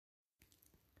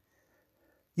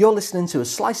You're listening to A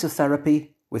Slice of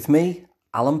Therapy with me,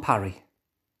 Alun Parry.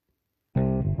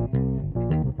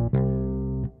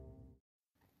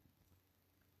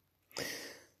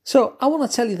 So, I want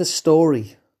to tell you the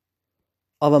story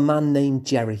of a man named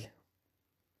Jerry.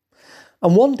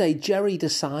 And one day, Jerry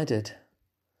decided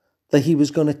that he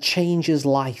was going to change his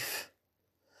life.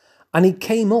 And he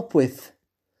came up with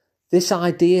this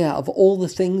idea of all the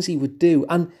things he would do.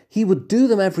 And he would do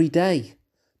them every day.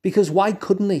 Because why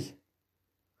couldn't he?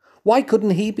 Why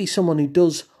couldn't he be someone who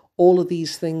does all of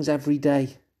these things every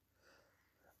day?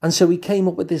 And so he came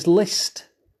up with this list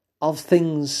of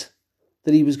things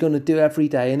that he was going to do every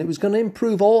day. And it was going to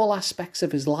improve all aspects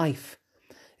of his life.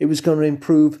 It was going to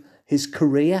improve his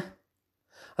career.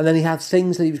 And then he had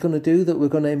things that he was going to do that were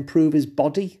going to improve his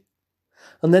body.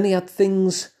 And then he had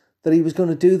things that he was going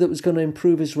to do that was going to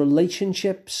improve his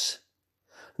relationships.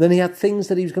 And then he had things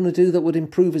that he was going to do that would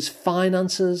improve his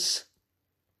finances.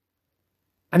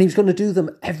 And he was going to do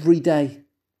them every day.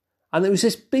 And there was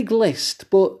this big list,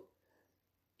 but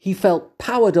he felt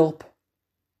powered up.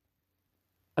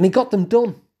 And he got them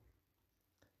done.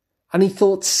 And he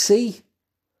thought, see,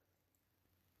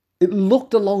 it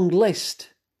looked a long list,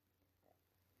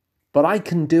 but I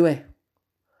can do it.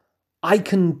 I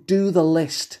can do the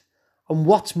list. And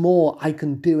what's more, I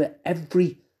can do it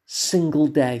every single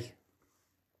day.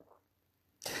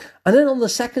 And then on the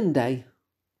second day,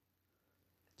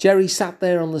 Jerry sat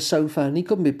there on the sofa and he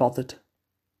couldn't be bothered.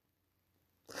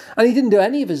 And he didn't do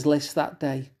any of his list that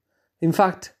day. In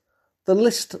fact, the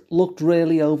list looked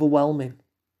really overwhelming.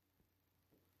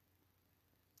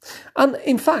 And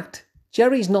in fact,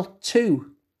 Jerry's not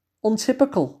too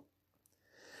untypical,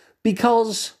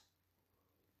 because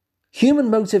human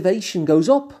motivation goes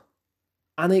up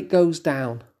and it goes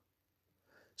down.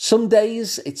 Some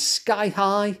days it's sky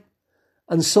high,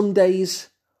 and some days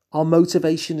our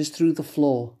motivation is through the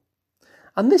floor.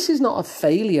 And this is not a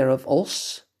failure of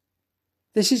us.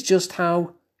 This is just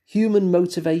how human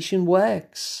motivation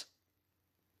works.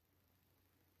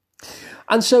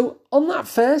 And so on that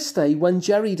first day, when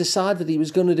Jerry decided he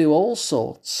was going to do all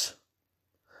sorts,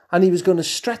 and he was going to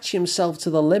stretch himself to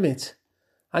the limit,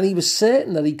 and he was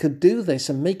certain that he could do this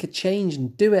and make a change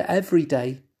and do it every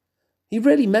day, he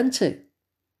really meant it.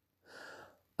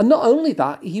 And not only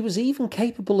that, he was even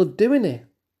capable of doing it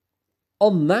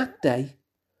on that day,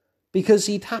 because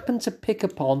he'd happened to pick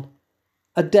upon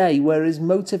a day where his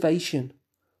motivation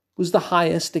was the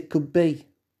highest it could be.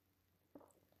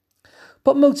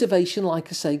 But motivation, like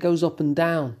I say, goes up and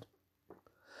down.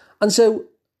 And so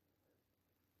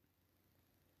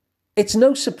it's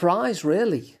no surprise,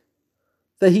 really,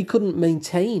 that he couldn't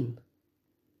maintain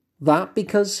that,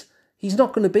 because he's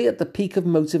not going to be at the peak of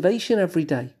motivation every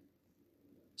day.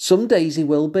 Some days he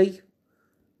will be.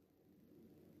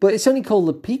 But it's only called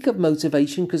the peak of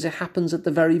motivation because it happens at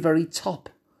the very, very top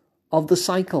of the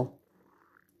cycle.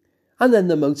 And then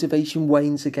the motivation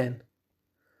wanes again.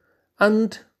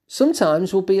 And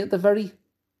sometimes we'll be at the very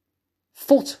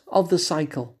foot of the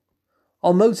cycle.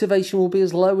 Our motivation will be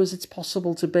as low as it's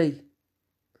possible to be.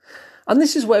 And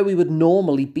this is where we would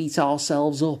normally beat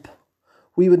ourselves up.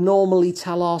 We would normally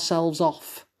tell ourselves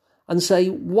off and say,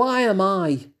 why am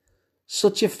I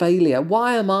such a failure?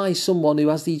 Why am I someone who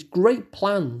has these great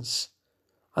plans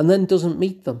and then doesn't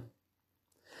meet them?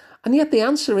 And yet the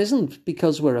answer isn't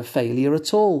because we're a failure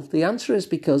at all. The answer is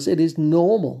because it is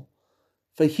normal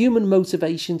for human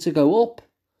motivation to go up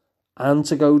and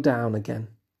to go down again.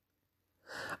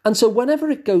 And so whenever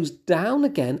it goes down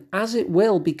again, as it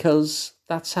will, because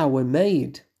that's how we're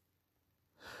made,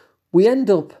 we end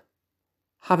up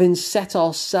having set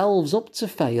ourselves up to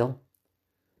fail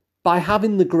by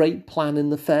having the great plan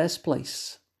in the first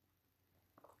place.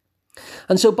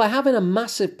 And so by having a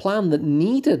massive plan that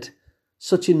needed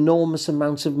such enormous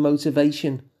amounts of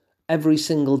motivation every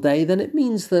single day, then it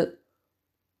means that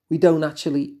we don't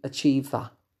actually achieve that.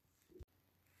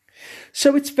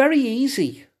 So it's very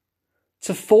easy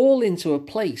to fall into a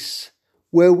place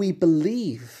where we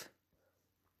believe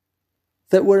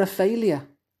that we're a failure,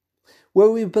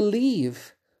 where we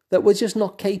believe that we're just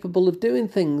not capable of doing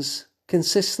things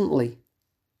consistently.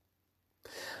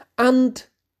 And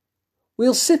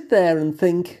we'll sit there and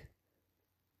think,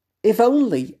 if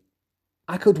only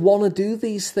I could want to do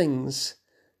these things.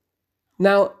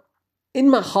 Now, in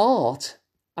my heart,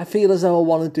 I feel as though I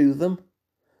want to do them.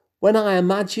 When I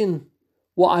imagine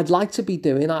what I'd like to be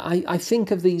doing, I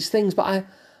think of these things, but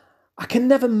I can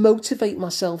never motivate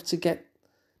myself to get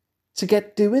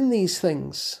doing these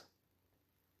things.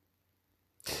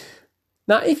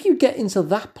 Now, if you get into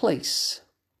that place,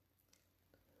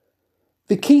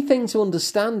 the key thing to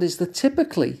understand is that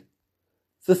typically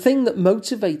the thing that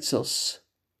motivates us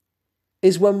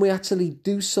is when we actually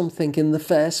do something in the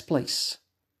first place.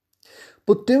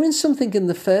 But doing something in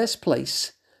the first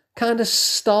place kind of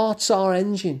starts our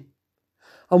engine.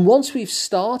 And once we've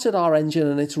started our engine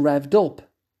and it's revved up,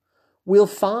 we'll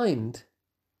find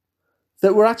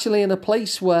that we're actually in a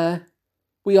place where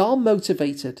we are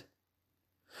motivated.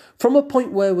 From a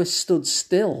point where we're stood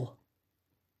still,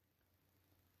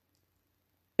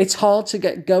 it's hard to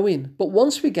get going. But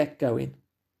once we get going,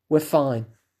 we're fine.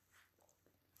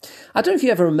 I don't know if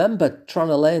you ever remember trying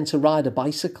to learn to ride a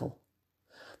bicycle.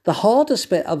 The hardest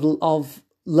bit of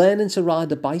learning to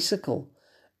ride a bicycle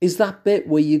is that bit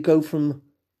where you go from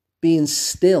being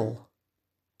still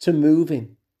to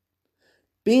moving.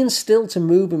 Being still to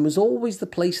moving was always the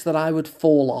place that I would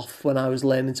fall off when I was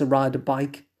learning to ride a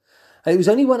bike. And it was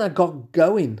only when I got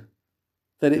going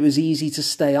that it was easy to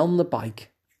stay on the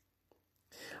bike.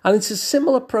 And it's a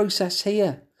similar process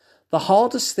here. The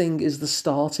hardest thing is the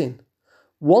starting.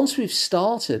 Once we've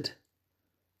started,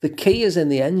 the key is in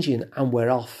the engine and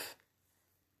we're off.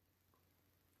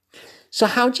 So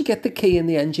how do you get the key in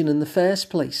the engine in the first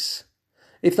place?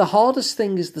 If the hardest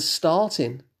thing is the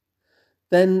starting,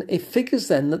 then it figures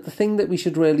then that the thing that we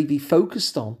should really be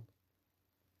focused on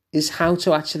is how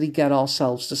to actually get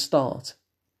ourselves to start.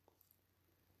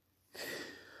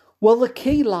 Well, the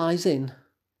key lies in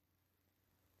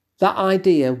that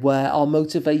idea where our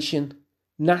motivation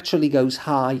naturally goes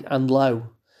high and low.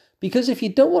 Because if you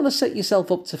don't want to set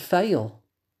yourself up to fail,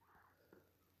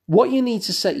 what you need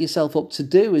to set yourself up to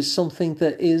do is something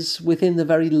that is within the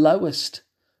very lowest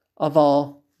of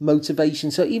our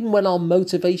motivation. So even when our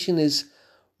motivation is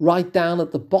right down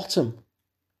at the bottom,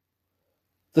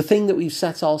 the thing that we've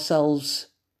set ourselves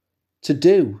to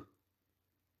do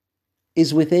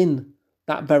is within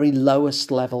that very lowest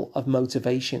level of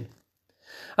motivation.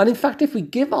 And in fact, if we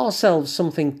give ourselves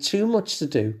something too much to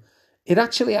do, it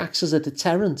actually acts as a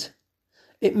deterrent.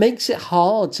 It makes it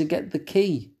hard to get the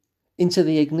key into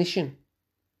the ignition.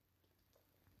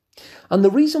 And the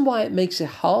reason why it makes it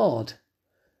hard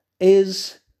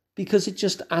is because it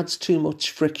just adds too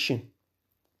much friction.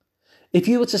 If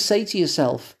you were to say to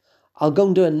yourself, I'll go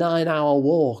and do a 9-hour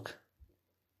walk.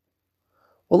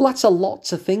 Well, that's a lot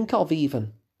to think of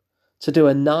even, to do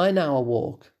a 9-hour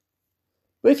walk.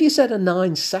 But if you said a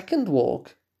 9-second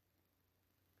walk,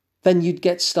 then you'd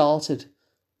get started.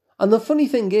 And the funny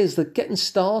thing is that getting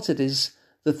started is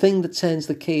the thing that turns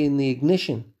the key in the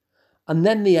ignition. And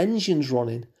then the engine's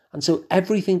running. And so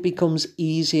everything becomes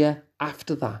easier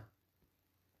after that.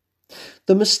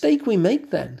 The mistake we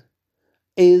make then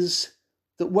is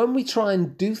that when we try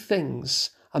and do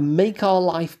things and make our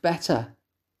life better,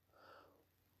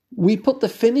 we put the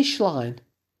finish line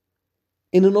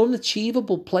in an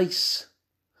unachievable place.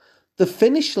 The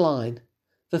finish line,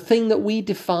 the thing that we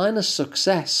define as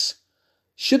success,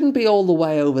 shouldn't be all the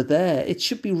way over there. It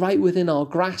should be right within our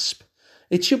grasp.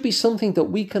 It should be something that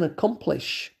we can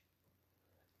accomplish,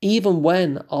 even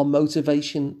when our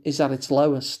motivation is at its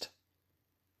lowest.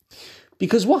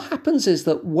 Because what happens is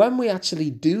that when we actually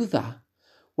do that,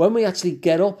 when we actually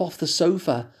get up off the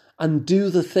sofa and do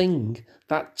the thing,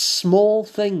 that small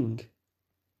thing,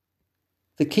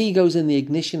 the key goes in the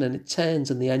ignition and it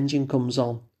turns and the engine comes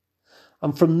on.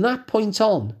 And from that point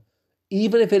on,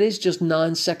 even if it is just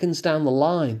 9 seconds down the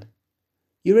line,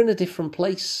 you're in a different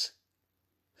place.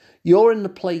 You're in the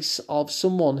place of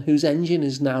someone whose engine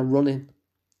is now running.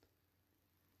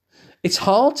 It's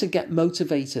hard to get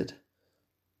motivated,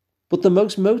 but the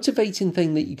most motivating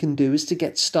thing that you can do is to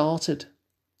get started.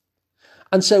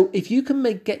 And so if you can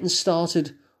make getting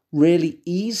started really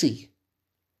easy,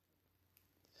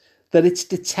 that its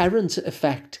deterrent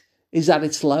effect is at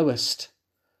its lowest,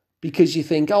 because you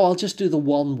think, oh, I'll just do the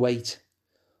one weight,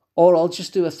 or I'll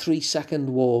just do a 3-second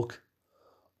walk,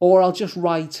 or I'll just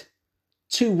write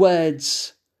 2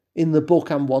 words in the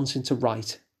book I'm wanting to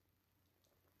write.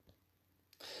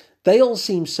 They all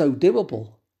seem so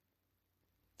doable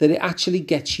that it actually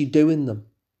gets you doing them.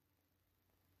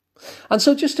 And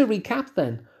so just to recap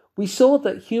then, we saw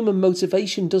that human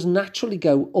motivation does naturally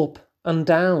go up and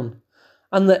down,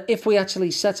 and that if we actually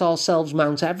set ourselves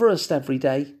Mount Everest every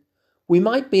day, we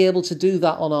might be able to do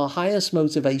that on our highest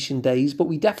motivation days, but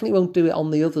we definitely won't do it on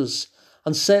the others,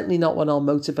 and certainly not when our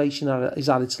motivation is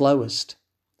at its lowest.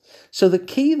 So the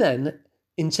key then,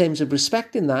 in terms of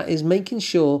respecting that, is making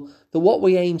sure that what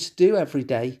we aim to do every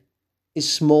day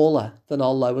is smaller than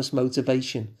our lowest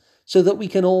motivation, so that we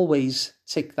can always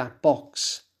tick that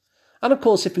box. And of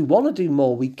course, if we want to do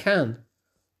more, we can,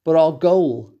 but our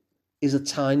goal is a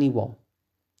tiny one.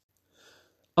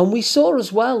 And we saw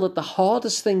as well that the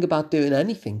hardest thing about doing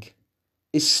anything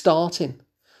is starting.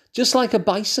 Just like a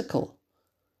bicycle,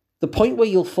 the point where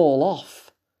you'll fall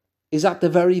off is at the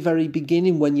very, very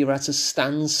beginning when you're at a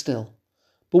standstill.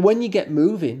 But when you get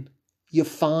moving, you're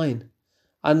fine.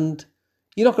 And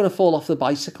you're not going to fall off the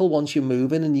bicycle once you're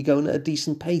moving and you're going at a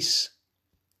decent pace.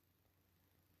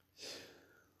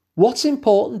 What's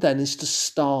important then is to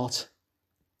start.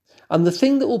 And the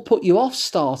thing that will put you off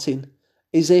starting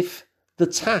is if the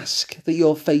task that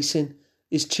you're facing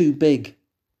is too big.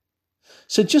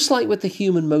 So just like with the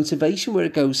human motivation where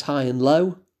it goes high and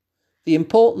low, the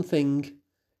important thing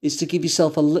is to give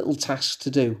yourself a little task to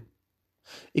do.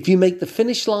 If you make the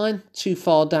finish line too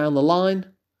far down the line,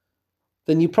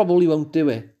 then you probably won't do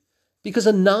it. Because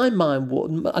a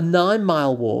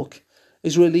 9-mile walk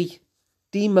is really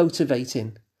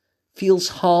demotivating, feels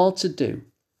hard to do,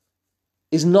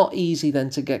 is not easy then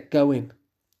to get going.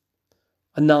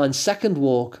 A 9-second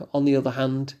walk, on the other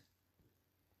hand,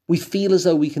 we feel as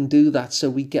though we can do that, so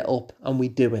we get up and we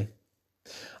do it.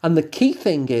 And the key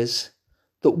thing is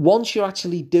that once you're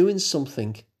actually doing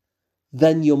something,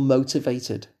 then you're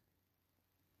motivated.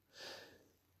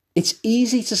 It's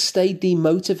easy to stay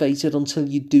demotivated until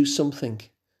you do something.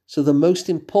 So the most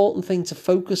important thing to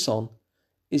focus on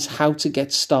is how to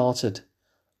get started.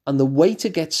 And the way to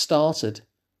get started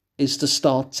is to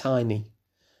start tiny.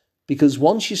 Because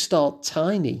once you start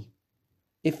tiny,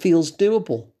 it feels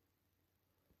doable.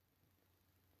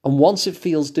 And once it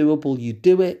feels doable, you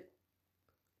do it.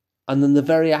 And then the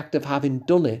very act of having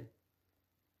done it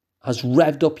has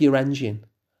revved up your engine.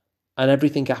 And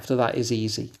everything after that is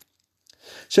easy.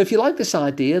 So if you like this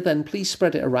idea, then please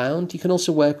spread it around. You can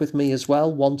also work with me as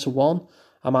well, one-to-one.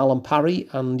 I'm Alun Parry,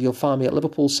 and you'll find me at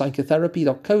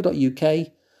liverpoolpsychotherapy.co.uk.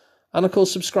 And of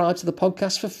course, subscribe to the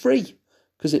podcast for free,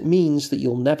 because it means that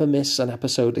you'll never miss an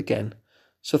episode again.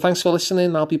 So thanks for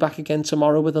listening. I'll be back again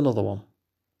tomorrow with another one.